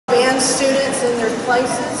students in their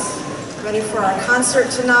places, ready for our concert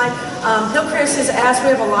tonight. Hillcrest has asked, we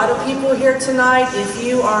have a lot of people here tonight. If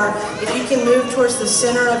you can move towards the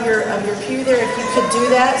center of your pew there, if you could do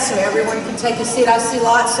that so everyone can take a seat. I see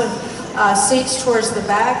lots of seats towards the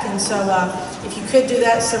back, and so if you could do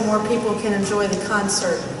that so more people can enjoy the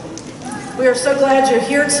concert. We are so glad you're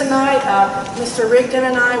here tonight. Mr. Rigdon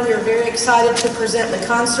and I, we are very excited to present the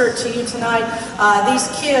concert to you tonight. These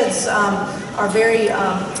kids are very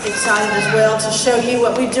excited as well to show you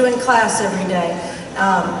what we do in class every day.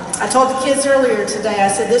 I told the kids earlier today, I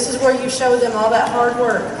said, this is where you show them all that hard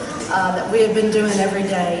work that we have been doing every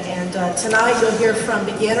day. And tonight you'll hear from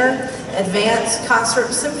beginner, advanced,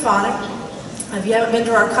 concert, symphonic. If you haven't been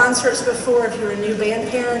to our concerts before, if you're a new band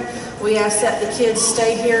parent, we ask that the kids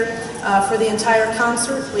stay here for the entire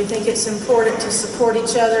concert. We think it's important to support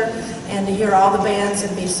each other and to hear all the bands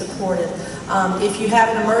and be supported. If you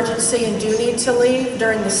have an emergency and do need to leave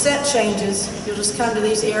during the set changes, you'll just come to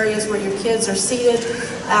these areas where your kids are seated.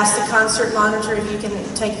 Ask the concert monitor if you can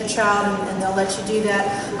take your child, and they'll let you do that.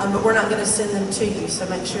 But we're not going to send them to you, so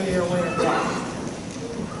make sure you're aware of that.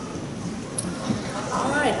 All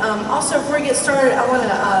right. Also, before we get started, I want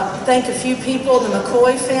to thank a few people. The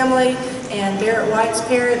McCoy family and Barrett White's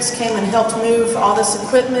parents came and helped move all this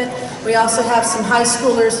equipment. We also have some high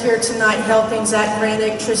schoolers here tonight helping, Zach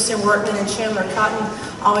Brannick, Tristan Workman, and Chandler Cotton.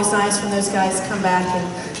 Always nice when those guys come back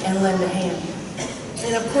and lend a hand.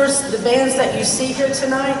 And of course, the bands that you see here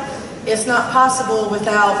tonight, it's not possible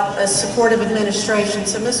without a supportive administration.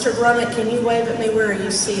 So Mr. Brummett, can you wave at me? Where are you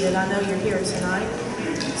seated? I know you're here tonight.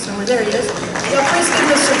 Somewhere, there he is. Yeah, please give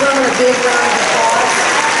Mr. Brummett a big round of applause.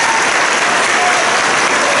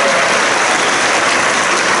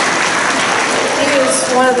 He is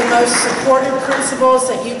one of the most supportive principals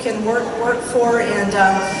that you can work for, and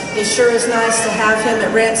it sure is nice to have him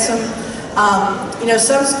at Ransom. You know,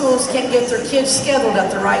 some schools can't get their kids scheduled at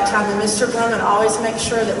the right time, and Mr. Brummett always makes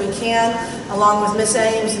sure that we can, along with Miss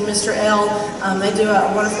Ames and Mr. L. They do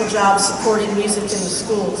a wonderful job supporting music in the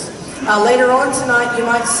schools. Later on tonight, you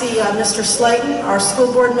might see Mr. Slayton, our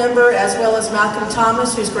school board member, as well as Malcolm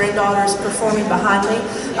Thomas, whose granddaughter is performing behind me.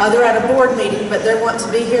 They're at a board meeting, but they want to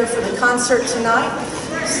be here for the concert tonight.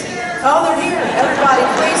 Oh, they're here. Everybody,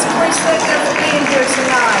 please thank them for being here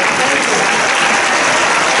tonight. Thank you.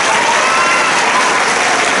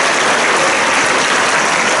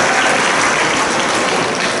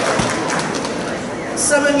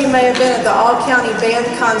 Some of you may have been at the All-County Band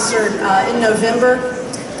Concert in November.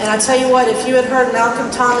 And I tell you what, if you had heard Malcolm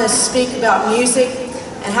Thomas speak about music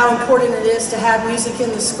and how important it is to have music in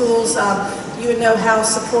the schools, you would know how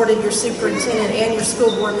supportive your superintendent and your school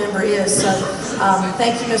board member is. So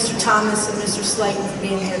thank you, Mr. Thomas and Mr. Slayton, for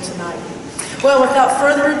being here tonight. Well, without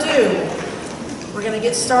further ado, we're going to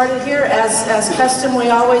get started here. As custom we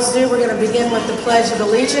always do, we're going to begin with the Pledge of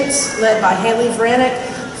Allegiance, led by Haley Vranick,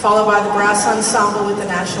 followed by the brass ensemble with the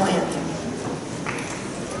national anthem.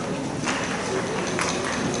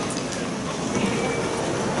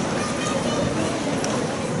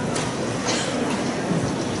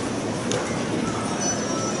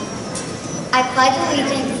 I pledge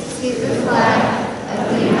allegiance to the flag of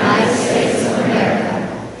the United States of America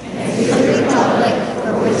and to the republic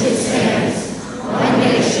for which it stands, one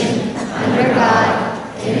nation, under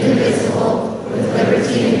God, indivisible, with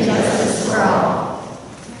liberty and justice for all.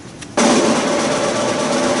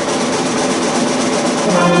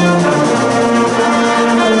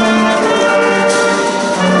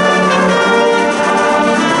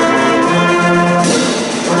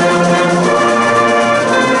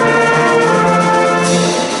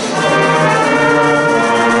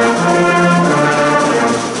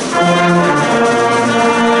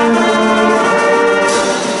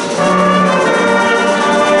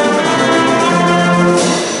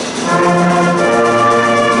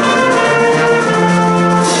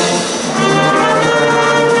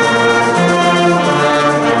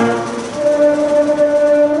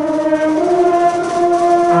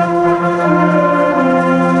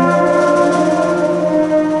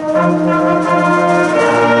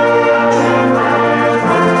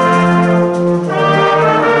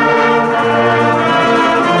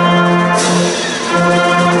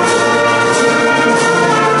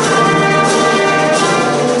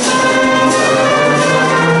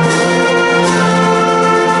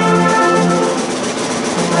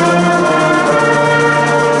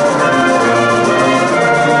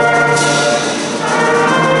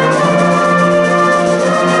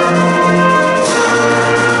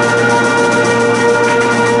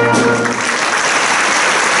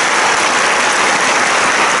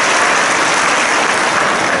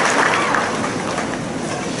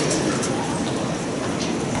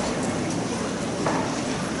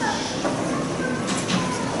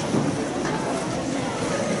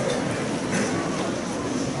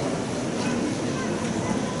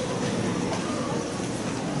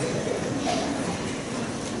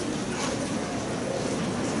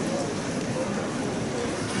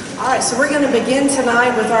 All right, so we're going to begin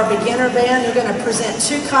tonight with our beginner band. We're going to present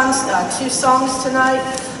two songs tonight.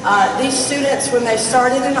 These students, when they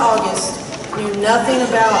started in August, knew nothing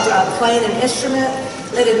about playing an instrument.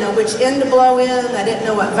 They didn't know which end to blow in. They didn't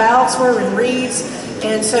know what valves were and reeds.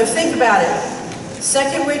 And so think about it.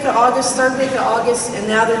 Second week of August, third week of August, and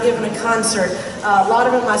now they're giving a concert. A lot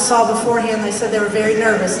of them I saw beforehand, they said they were very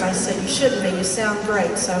nervous. And I said, you shouldn't be, you sound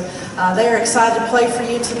great. So they are excited to play for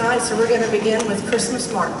you tonight. So we're going to begin with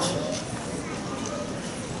Christmas March.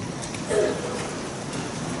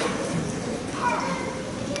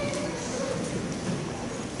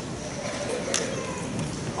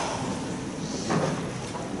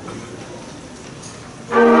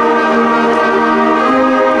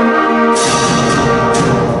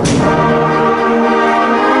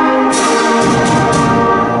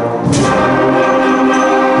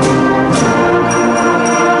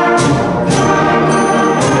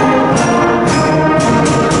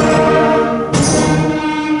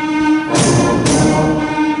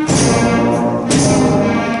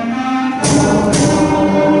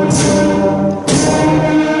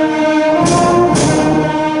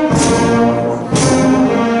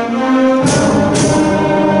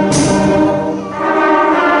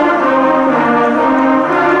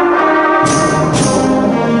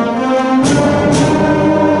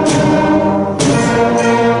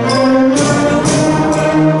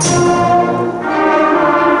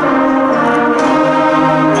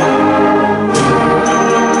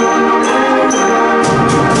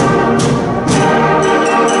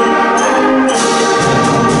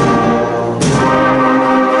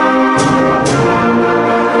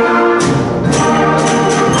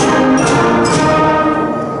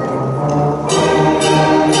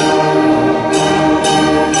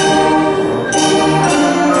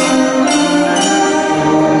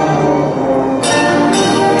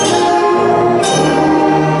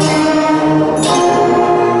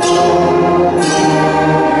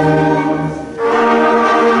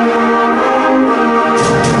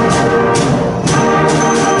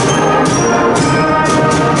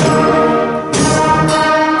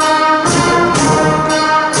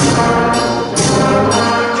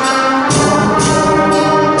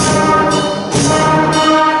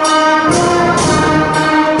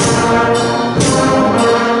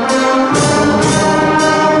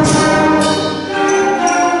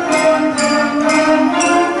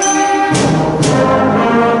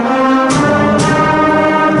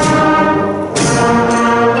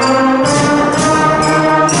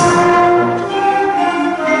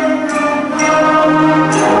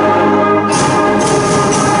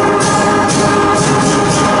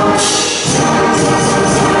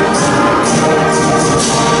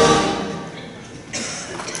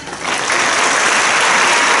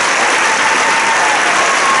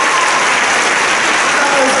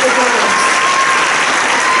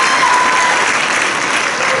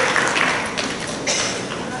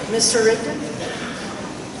 Mr. Richter?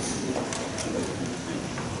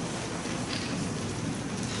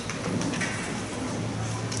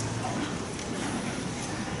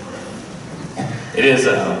 It is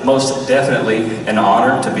most definitely an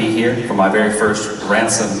honor to be here for my very first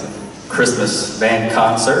Ransom Christmas band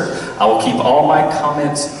concert. I will keep all my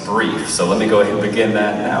comments brief, so let me go ahead and begin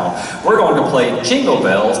that now. We're going to play Jingle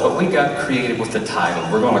Bells, but we got creative with the title.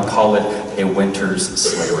 We're going to call it A Winter's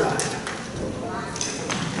Sleigh Ride.